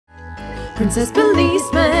Princess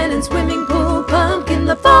policeman and swimming pool pumpkin,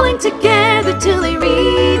 they're falling together till they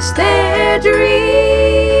reach their dreams.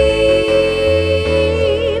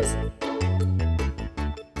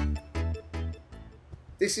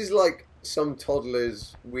 This is like some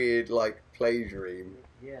toddler's weird like play dream.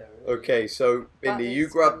 Yeah. Really. Okay, so Bindy, you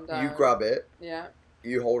grab it. Yeah.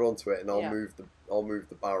 You hold on to it, and I'll Yeah. move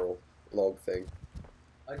the barrel log thing.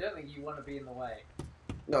 I don't think you want to be in the way.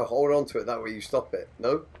 No, hold on to it. That way you stop it.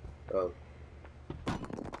 No. Oh.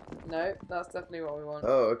 No, that's definitely what we want.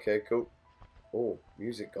 Oh, okay, cool. Oh,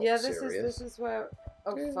 music got serious. This is where.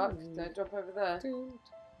 Oh fuck! Don't jump over there. Dun,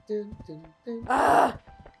 dun, dun, dun. Ah.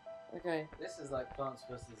 Okay. This is like Plants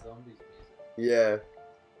vs Zombies music. Yeah.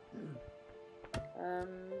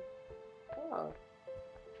 Oh.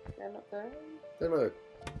 Getting up there. Don't know.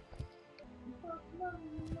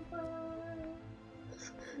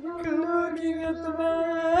 Looking at the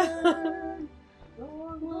man.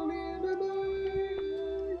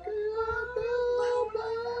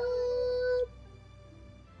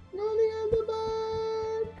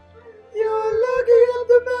 You're looking at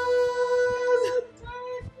the man.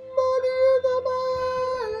 Money in the bank.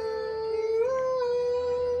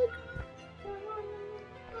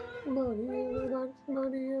 Money in the bank.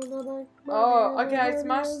 Money in the bank. Oh, okay, I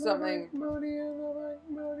smashed something. Money in the bank.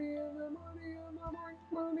 Money in the money in the bank.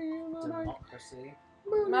 Money in the bank. Democracy.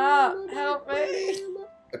 Matt, help me.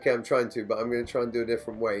 Okay, I'm trying to, but I'm going to try and do a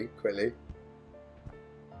different way quickly.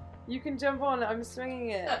 You can jump on it. I'm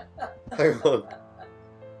swinging it. Hang on.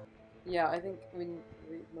 Yeah, I think we need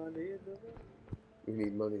money in the bank. We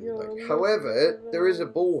need money in the bank. However, there is a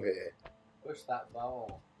ball here. Push that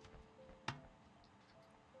ball.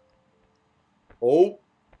 Oh,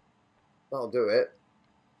 that'll do it.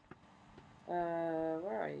 Where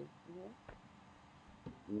are you?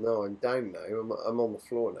 No, I'm down now. I'm on the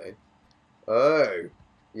floor now. Oh,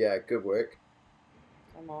 yeah, good work.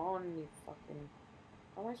 Come on, you fucking.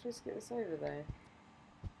 How am I supposed to get this over there?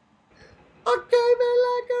 I came in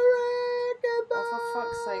like a wrecking ball. Oh, for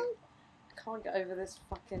fuck's sake. I can't get over this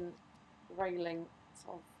fucking railing.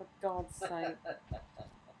 Oh, for God's sake.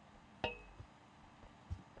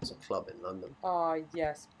 It's a club in London. Oh,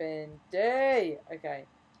 yes, Bindy. Okay.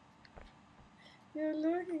 You're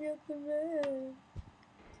looking at the man.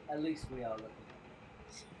 At least we are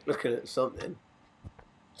Looking at something.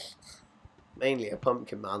 Mainly a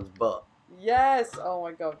pumpkin man's butt. Yes! Oh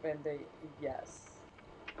my god, Bindy. Yes.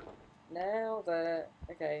 Now the...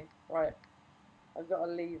 Okay, right. I've got a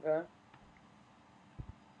lever.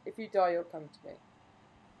 If you die, you'll come to me.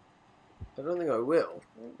 I don't think I will.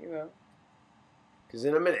 I think you will. Because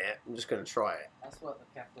in a minute, I'm just going to try it. That's what the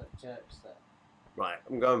Catholic Church said. Right,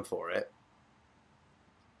 I'm going for it.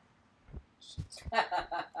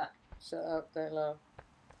 Shut up, don't laugh.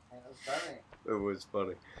 It was funny. It was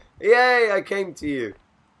funny. Yay, I came to you.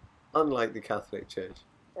 Unlike the Catholic Church.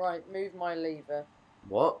 Right, move my lever.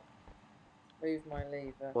 What? Move my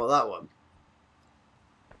lever. What, that one?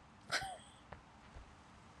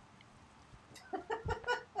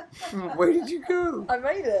 Where did you go? I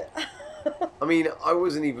made it. I mean, I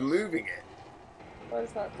wasn't even moving it. What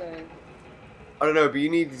is that doing? I don't know, but you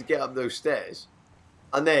needed to get up those stairs.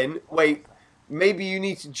 And then, wait, maybe you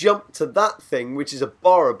need to jump to that thing, which is a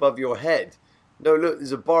bar above your head. No, look,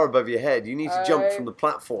 there's a bar above your head. You need to jump from the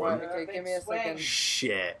platform. Right, okay, give me a second.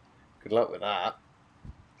 Shit. Good luck with that.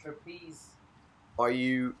 Trapeze.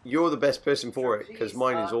 You're the best person for it, because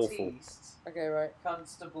mine is awful. Okay, right.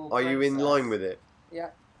 Constable. Are you in line with it?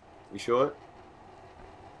 Yeah. You sure?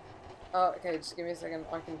 Oh, okay, just give me a second.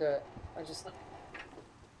 I can do it. I just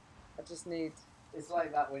need... It's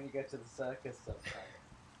like that when you go to the circus sometimes.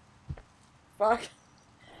 Fuck.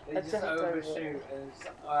 You just overshoot and it's...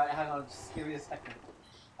 Alright, hang on, just give me a second.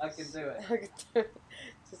 I can do it. I can do it.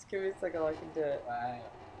 Just give me a second, I can do it. Right,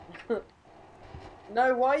 hang on.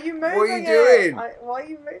 No, why are you moving it? What are you doing? Why are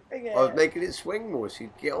you moving it? I was making it swing more so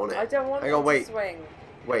you'd get on it. I don't want Hang on, wait. to swing.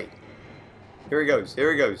 Wait. Here he goes.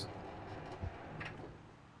 Here he goes.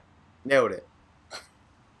 Nailed it.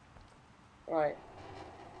 Right.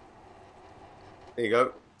 There you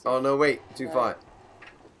go. Oh no, wait. Too far.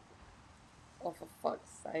 Oh, for fuck's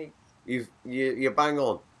sake. You're bang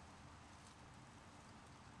on.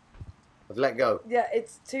 I've let go. Yeah,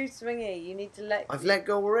 it's too swingy. You need to let... I've let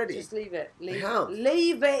go already. Just leave it. Leave, I have.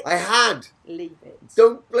 Leave it. I had. Leave it.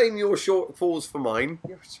 Don't blame your shortfalls for mine.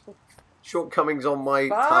 Your Shortcomings on my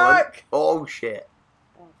Fuck! talent. Oh shit.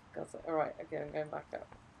 Oh, God's sake. Alright, okay, I'm going back up.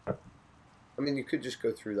 I mean, you could just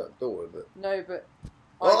go through that door, but... No, but...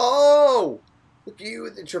 Oh! Look at you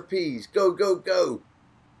with the trapeze. Go, go, go.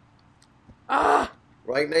 Ah!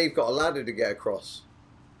 Right, now you've got a ladder to get across.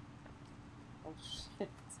 Oh, shit.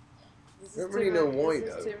 This This I don't is really know why, This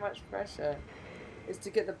is though. too much pressure. It's to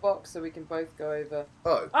get the box so we can both go over.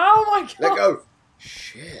 Oh, Oh my god! let go.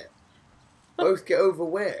 Shit. Both get over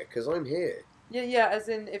where? Because I'm here. Yeah, yeah. As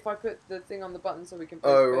in, if I put the thing on the button so we can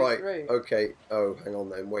both Oh, go right. through. Okay. Oh, hang on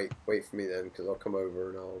then. Wait for me then, because I'll come over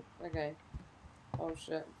and I'll... Okay. Oh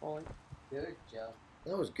shit, I'm falling. Good job.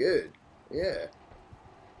 That was good. Yeah.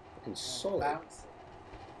 Fucking solid. Bouncy.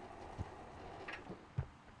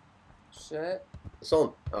 Shit. It's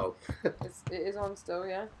on. Oh. It is on still,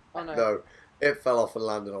 yeah? Oh no. No. It fell off and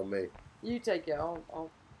landed on me. You take it,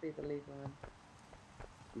 I'll be the leader then.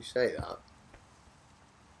 You say that.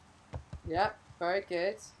 Yeah, very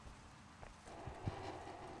good.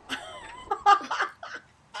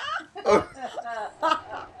 Oh.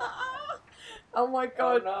 Oh my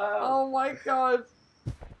god. Oh, no. Oh my god.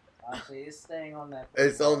 Actually, it's staying on there.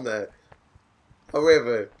 It's on there.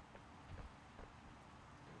 However...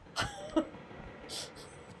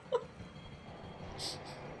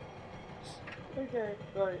 Okay,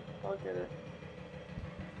 right, I'll get it.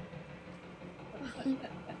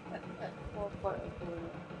 I'll fight it for you.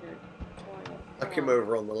 Okay, try it. I came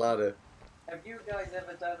over on the ladder. Have you guys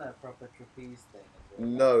ever done a proper trapeze thing?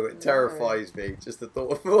 No, it terrifies me. Just the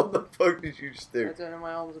thought of what the fuck did you just I do? don't know,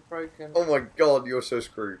 my arms are broken. Oh my god, you're so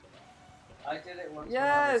screwed. I did it once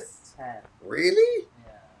Yes! when I was 10. Really?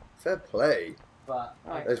 Yeah. Fair play. But I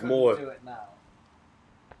Right. There's couldn't more. do it now.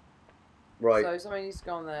 Right. So somebody needs to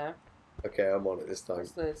go on there. Okay, I'm on it this time.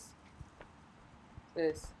 What's this?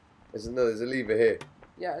 This. There's a lever here.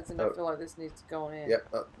 Yeah, it's Oh. I feel like this needs to go on here.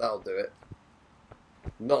 Yep, that'll do it.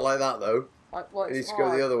 Not like that though. Well, It it's needs to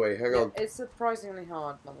hard. go the other way. Hang Yeah, on. it's surprisingly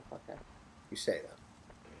hard, motherfucker. You say that.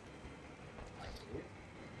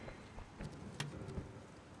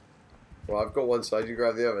 Well, I've got one side, you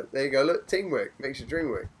grab the other. There you go, look, teamwork makes your dream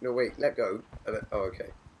work. No, wait, let go. Oh, okay.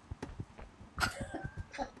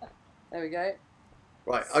 There we go.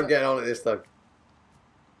 Right, I'm getting on it this time.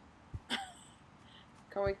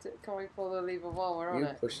 Can we pull the lever while we're on You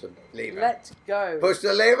it? push the lever. Let go. Push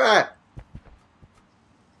the lever!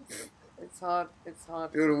 It's hard. It's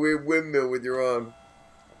hard. Doing a weird windmill with your arm.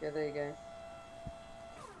 Okay, there you go.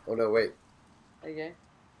 Oh no, wait. There you go.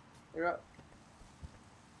 You're up.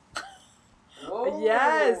 Whoa.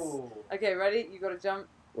 Yes! Okay, ready? You gotta jump.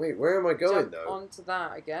 Wait, where am I going Jump though? onto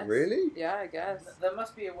that, I guess. Really? Yeah, I guess. There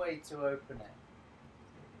must be a way to open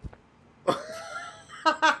it.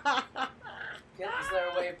 Is there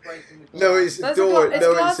a way of breaking the glass? No, it's a There's door. It's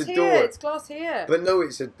No, glass it's a here. door. It's glass here. But no,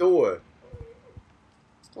 it's a door.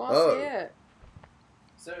 It's glass Oh. here.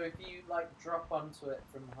 So if you like drop onto it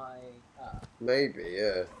from high up. Maybe,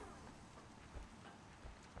 yeah.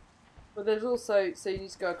 But there's also, so you need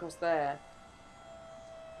to go across there.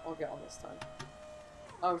 I'll get on this time.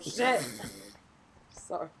 Oh shit!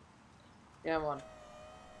 Sorry. Yeah, I'm on.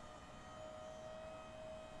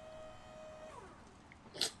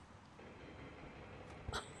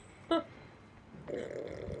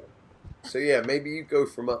 So yeah, maybe you go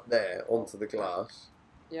from up there onto the glass,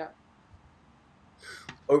 Yeah.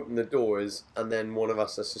 open the doors, and then one of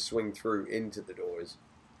us has to swing through into the doors.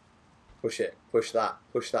 Push it. Push that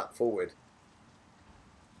forward.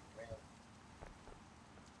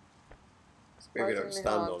 Maybe don't Surprisingly stand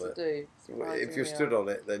hard on it. to do. If you're stood on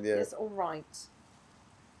it, then yeah. It's alright.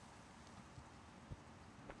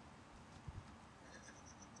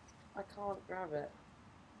 I can't grab it.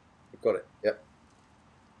 You've got it. Yep.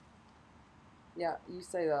 Yeah, you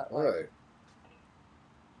say that. Oh.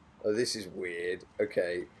 Oh, this is weird.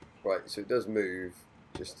 Okay. Right, so it does move.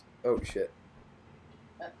 Just... Oh, shit.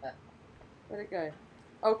 Where'd it go?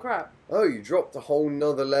 Oh, crap. Oh, you dropped a whole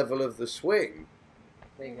nother level of the swing.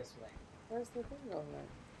 Bigger swing. Where's the thing on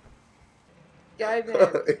there?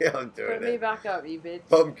 Go in. Yeah, I'm doing Put me it. back up, you bitch.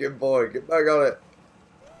 Pumpkin boy, get back on it.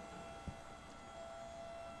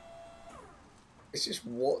 It's just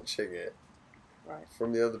watching it Right.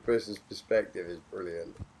 from the other person's perspective is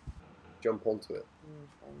brilliant. Jump onto it.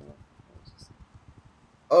 I'm not. I'll just-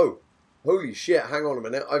 Oh, holy shit! Hang on a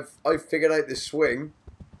minute. I've figured out this swing.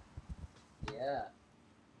 Yeah.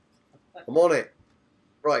 I'm on it.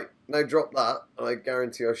 Right now, drop that, and I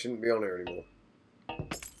guarantee I shouldn't be on here anymore.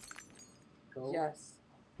 Cool. Yes.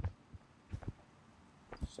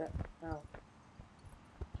 Shit. Ow.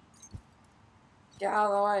 Get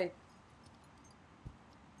out of the way.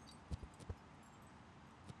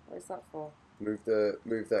 What is that for? Move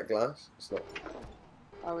that glass. It's not.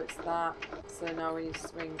 Oh, it's that. So now we need to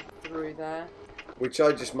swing through there. Which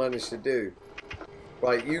I just managed to do.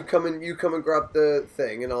 Right, you come and grab the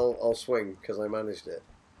thing, and I'll swing because I managed it.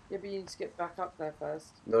 Yeah, but you need to get back up there first.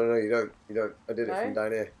 No, you don't. You don't. I did it from No?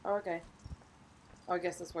 down here. Oh, okay. Oh, I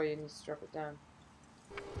guess that's why you need to drop it down.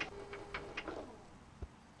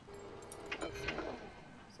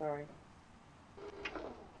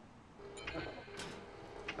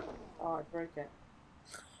 break it.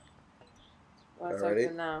 Well, it's Alrighty.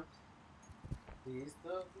 open now. He's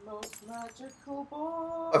the most magical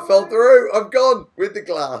boy. I fell through. I'm gone with the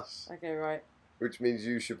glass. Okay, right. Which means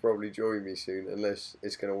you should probably join me soon, unless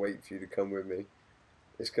it's going to wait for you to come with me.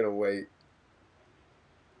 It's going to wait.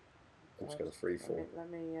 I'm just going to free fall. Let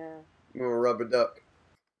me I'm going to rubber duck.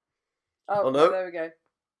 Oh, Oh, no. there we go.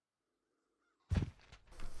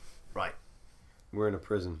 Right. We're in a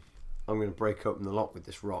prison. I'm going to break open the lock with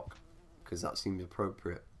this rock, because that seems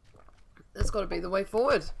appropriate. That's got to be the way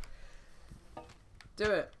forward. Do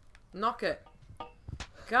it. Knock it.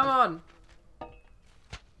 Come on.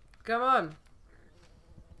 Come on.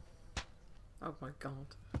 Oh my god.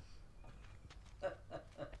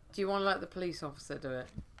 Do you want to let the police officer do it?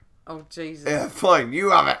 Oh Jesus. Yeah, fine.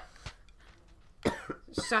 You have it.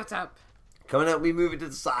 Shut up. Come and help me move it to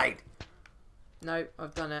the side. No,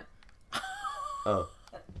 I've done it. Oh.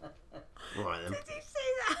 Right then. Did you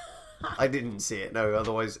see that? I didn't see it, no.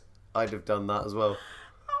 Otherwise, I'd have done that as well.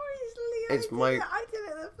 How easily It's my- I did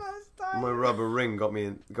it the first time. My rubber ring got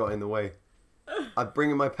in the way. I'm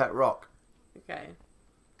bringing my pet rock. Okay.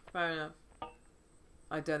 Fair enough.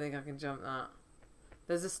 I don't think I can jump that.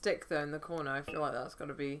 There's a stick though in the corner. I feel like that's got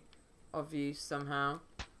to be of use somehow.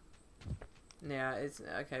 Yeah, it's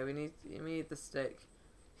okay. We need the stick.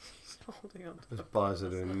 He's holding on to Those the bars are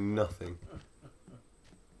doing nothing.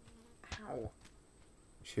 Ow.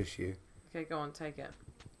 Shush you. Okay, go on, take it.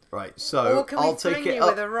 Right, so Or can I'll we take fling it you up.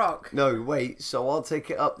 with a rock? No, wait. So I'll take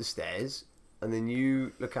it up the stairs, and then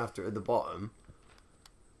you look after it at the bottom.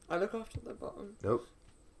 I look after the bottom. Nope.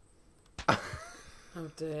 Oh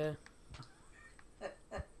dear.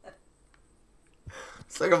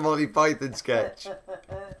 It's like a Monty Python sketch.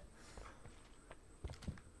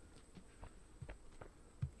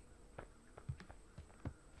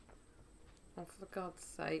 Oh, for God's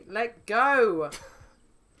sake, let go!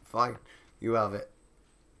 Fine, you have it.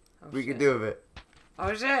 Oh, We shit. can do with it.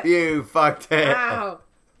 Oh shit! You fucked it. Ow!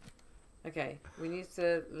 Okay, we need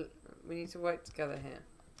to work together here.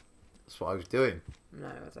 That's what I was doing. No,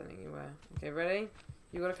 I don't think you were. Okay, ready?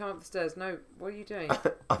 You got to come up the stairs. No, what are you doing?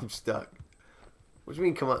 I'm stuck. What do you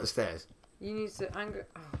mean come up the stairs? You need to angle.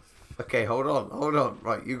 Oh, Okay, hold on.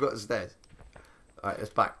 Right, you got the stairs. Alright, let's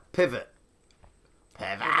back. Pivot.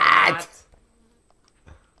 Pivot!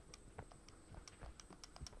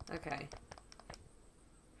 Okay.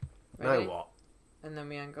 Now Ready? what? And then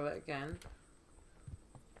we angle it again.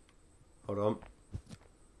 Hold on.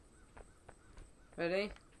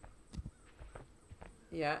 Ready?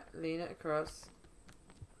 Yeah, lean it across.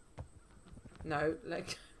 No,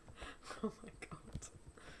 like. Oh my god.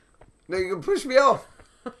 No, you can push me off.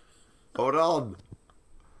 Hold on.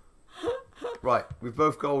 Right, we've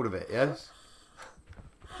both got hold of it, yes?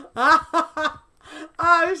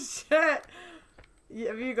 Oh shit!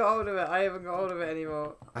 Have you got hold of it? I haven't got hold of it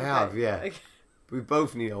anymore. I have, yeah. Okay. We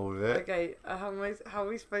both need hold of it. Okay, how are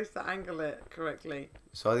we supposed to angle it correctly?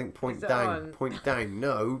 So I think point Is it down. on? Point down.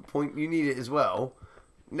 No, point. You need it as well.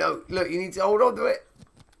 No, look, you need to hold on to it.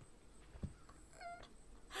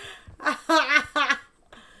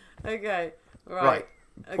 Okay, right. Right.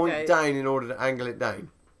 Point Okay. down in order to angle it down.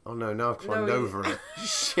 Oh no, now I've climbed No, over it.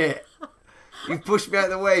 Shit. You've pushed me out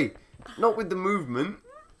of the way. Not with the movement.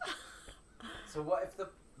 So what if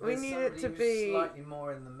We there's need it to somebody who's be- slightly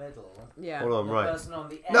more in the middle? Yeah. Hold on, The right. person on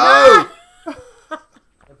the end. No!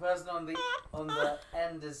 The person on the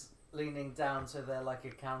end is leaning down, so they're like a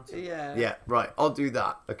counter. Yeah. Yeah, right. I'll do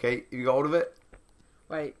that. Okay, you got hold of it?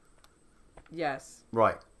 Wait. Yes.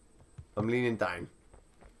 Right. I'm leaning down.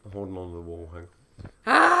 I'm holding on to the wall. Hang on.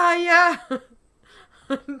 Ah, yeah!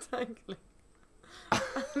 Untangling.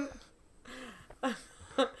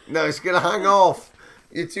 No, it's going to hang off.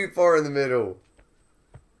 You're too far in the middle.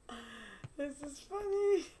 This is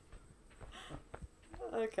funny.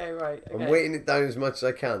 Okay, right. Okay. I'm weighting it down as much as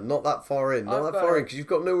I can. Not that far in. Not I've that got far in it. because you've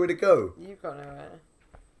got nowhere to go. You've got nowhere.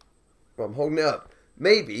 Right, I'm holding it up.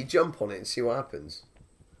 Maybe jump on it and see what happens.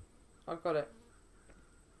 I've got it.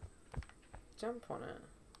 Jump on it.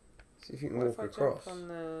 See if you can What walk if I across. jump on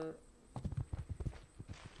the...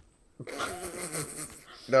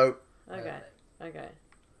 No. Okay, okay.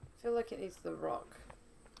 I feel like it needs the rock.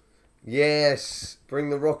 Yes. Bring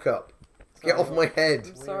the rock up. Get Sorry. off my head.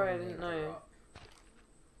 I'm sorry, I didn't know.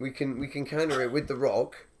 We can counter it with the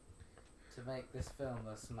rock. To make this film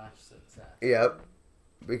a smash success. Yep.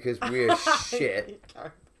 Because we're shit,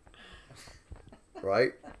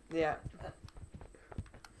 right? Yeah.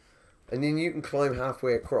 And then you can climb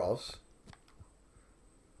halfway across.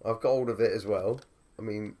 I've got hold of it as well. I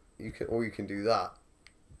mean, you can do that.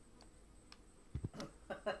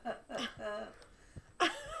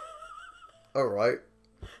 All right.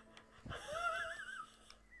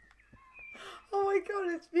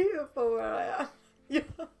 God, it's beautiful where I am. Yeah.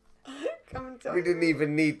 Come and tell We didn't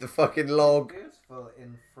even need the fucking log. Beautiful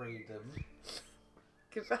in freedom.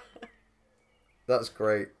 Goodbye. That's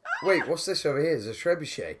great. Wait, what's this over here? There's a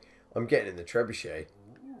trebuchet. I'm getting in the trebuchet.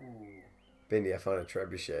 Ooh. Bindy, I found a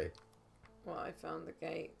trebuchet. Well, I found the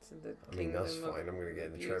gate to the I mean, that's kingdom of fine. I'm going to get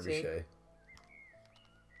in the beauty. trebuchet.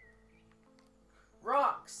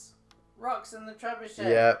 Rocks! Rocks in the trebuchet.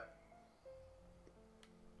 Yeah.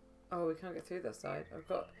 Oh, we can't get through that side.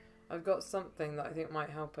 I've got something that I think might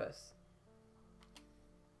help us.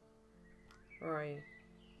 Where are you?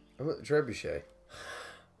 I'm at the trebuchet.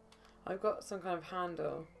 I've got some kind of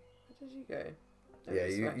handle. Where did you go? Oh, Yeah,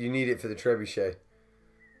 this way. you need it for the trebuchet.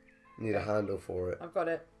 You need a handle for it. I've got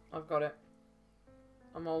it. I've got it.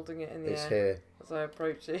 I'm holding it in the It's air here. as I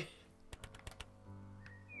approach you.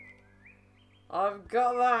 I've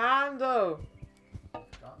got the handle.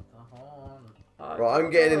 Got the horn. Right, I'm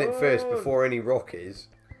getting in it first before any rock is.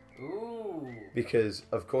 Ooh. Because,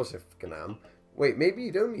 of course, I fucking am. Wait, maybe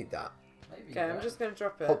you don't need that. Maybe Okay, I'm just going to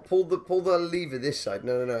drop it. Pull the lever this side.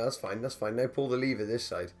 No, that's fine. That's fine. Now pull the lever this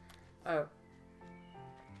side. Oh.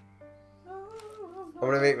 I'm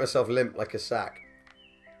going to make myself limp like a sack.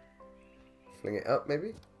 Fling it up,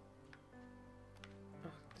 maybe? Oh,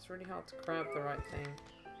 it's really hard to grab the right thing.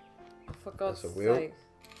 Oh, for God's That's a wheel. sake.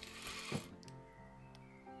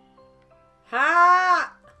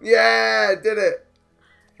 Ha! Yeah, did it.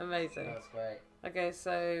 Amazing. That's great. Okay,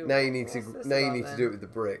 so Now you need what's to this now you about need to then? do it with the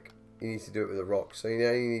brick. You need to do it with the rock. So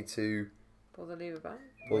now you need to Pull the lever back.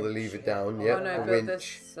 pull the lever down. Oh, Yeah, Oh no, the but winch,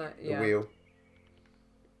 this the yeah. wheel.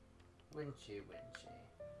 Winchy.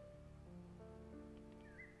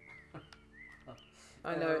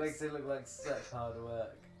 I Yeah, know it it's... makes it look like such hard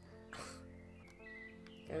work.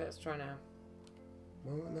 Okay, let's try now.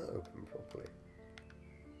 Why won't that open properly?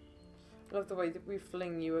 I love the way that we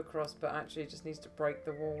fling you across, but actually it just needs to break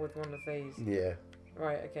the wall with one of these. Yeah,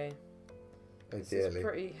 Right, okay. This is ideally.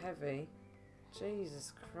 pretty heavy.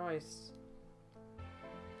 Jesus Christ.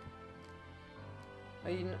 Are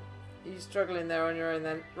you struggling there on your own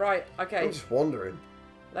then? Right, okay. I'm just wondering.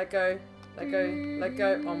 Let go. Let go. Let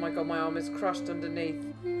go. Oh my God, my arm is crushed underneath.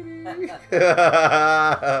 Maybe get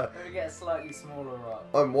a slightly smaller rock.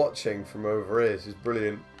 I'm watching from over here. This is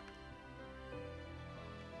brilliant.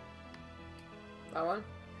 That one?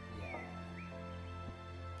 Yeah.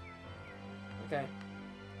 Okay.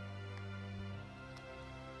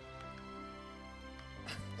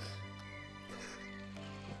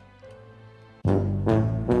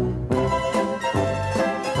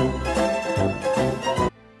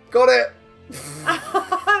 Got it!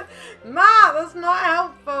 Matt, that's not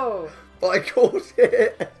helpful. But I caught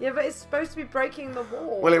it. Yeah, but it's supposed to be breaking the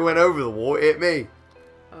wall. Well, it went over the wall. It hit me.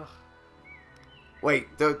 Ugh.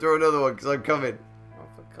 Wait, don't throw another one because I'm coming. Oh,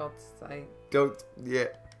 for God's sake. Don't. Yeah.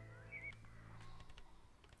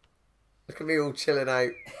 Look at me all chilling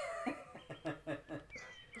out. For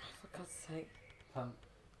God's sake.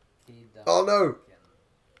 Pumpkin. Oh no!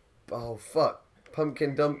 Oh fuck.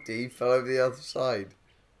 Pumpkin Dumpty fell over the other side.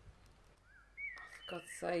 For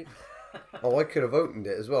God's sake. Oh, I could have opened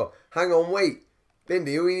it as well. Hang on, wait.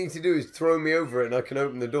 Bindy, all you need to do is throw me over it and I can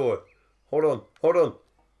open the door. Hold on, hold on.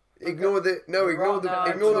 Ignore the... No, ignore the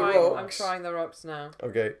I'm rocks. trying the rocks now.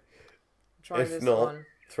 Okay. I'm trying If this not, one.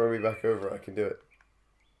 throw me back over it. I can do it.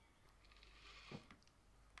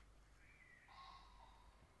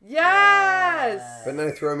 Yes! But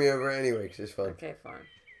no, throw me over it anyway because it's fun. Okay, fine.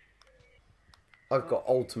 I've got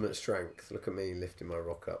ultimate strength. Look at me lifting my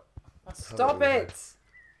rock up. Stop How it!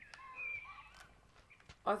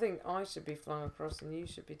 I think I should be flung across and you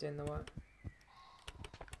should be doing the work.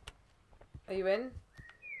 Are you in?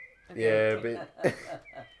 Yeah, but...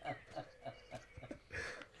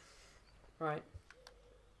 Right.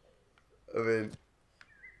 I mean...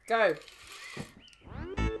 Go!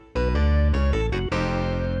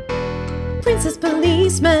 Princess,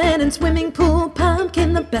 policeman, and swimming pool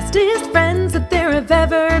pumpkin, the bestest friends that there have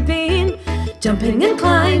ever been. Jumping and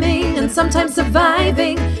climbing and sometimes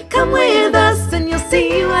surviving. Come with us and you'll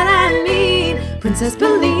see what I mean. Princess,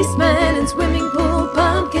 policeman, and swimming pool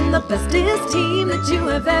pumpkin, the bestest team that you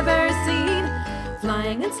have ever seen.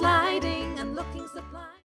 Flying and sliding.